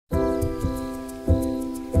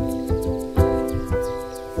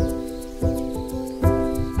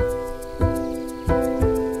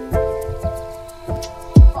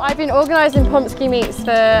I've been organising Pomsky meets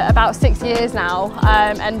for about 6 years now,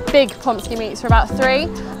 and big Pomsky meets for about 3.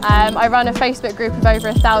 I run a Facebook group of over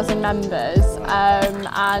 1,000 members, and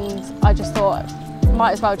I just thought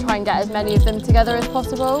might as well try and get as many of them together as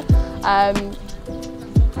possible.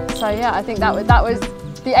 So yeah, I think that was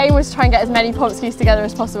the aim, was to try and get as many Pomskys together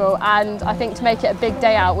as possible, and I think to make it a big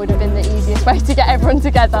day out would have been the easiest way to get everyone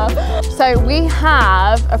together. So we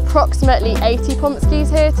have approximately 80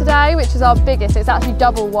 Pomskys here today, which is our biggest. It's actually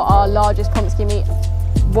double what our largest Pomsky meet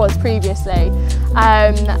was previously.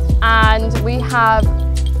 And we have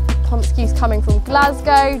Pomskys coming from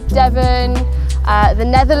Glasgow, Devon, the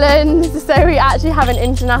Netherlands, so we actually have an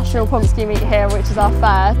international Pomsky meet here, which is our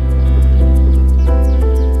first.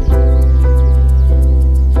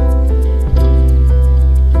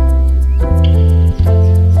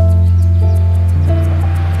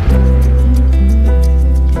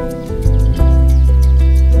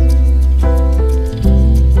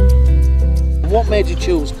 What made you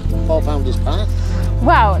choose Pawpounders Park?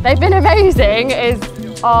 Well, they've been amazing.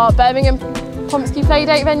 It's our Birmingham Pomsky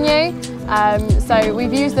Playdate venue. So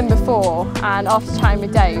we've used them before, and after chatting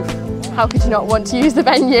with Dave, how could you not want to use the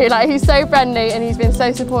venue? Like, he's so friendly and he's been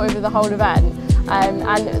so supportive of the whole event.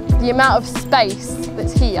 And the amount of space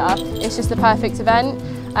that's here, it's just the perfect event,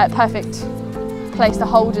 perfect place to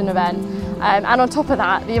hold an event. And on top of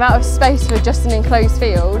that, the amount of space for just an enclosed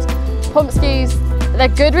field. Pomskys, they're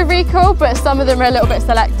good with recall, but some of them are a little bit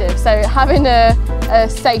selective. So having a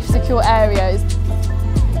safe, secure area is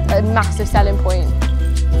a massive selling point.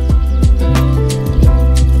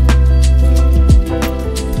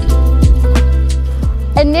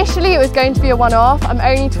 Initially it was going to be a one-off. I'm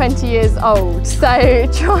only 20 years old, so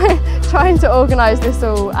trying to organise this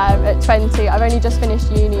all at 20, I've only just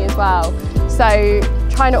finished uni as well. So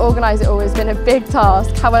trying to organise it all has been a big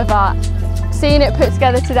task. However, seeing it put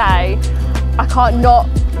together today, I can't not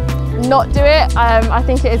do it. I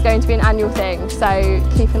think it is going to be an annual thing,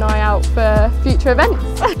 so keep an eye out for future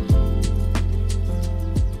events.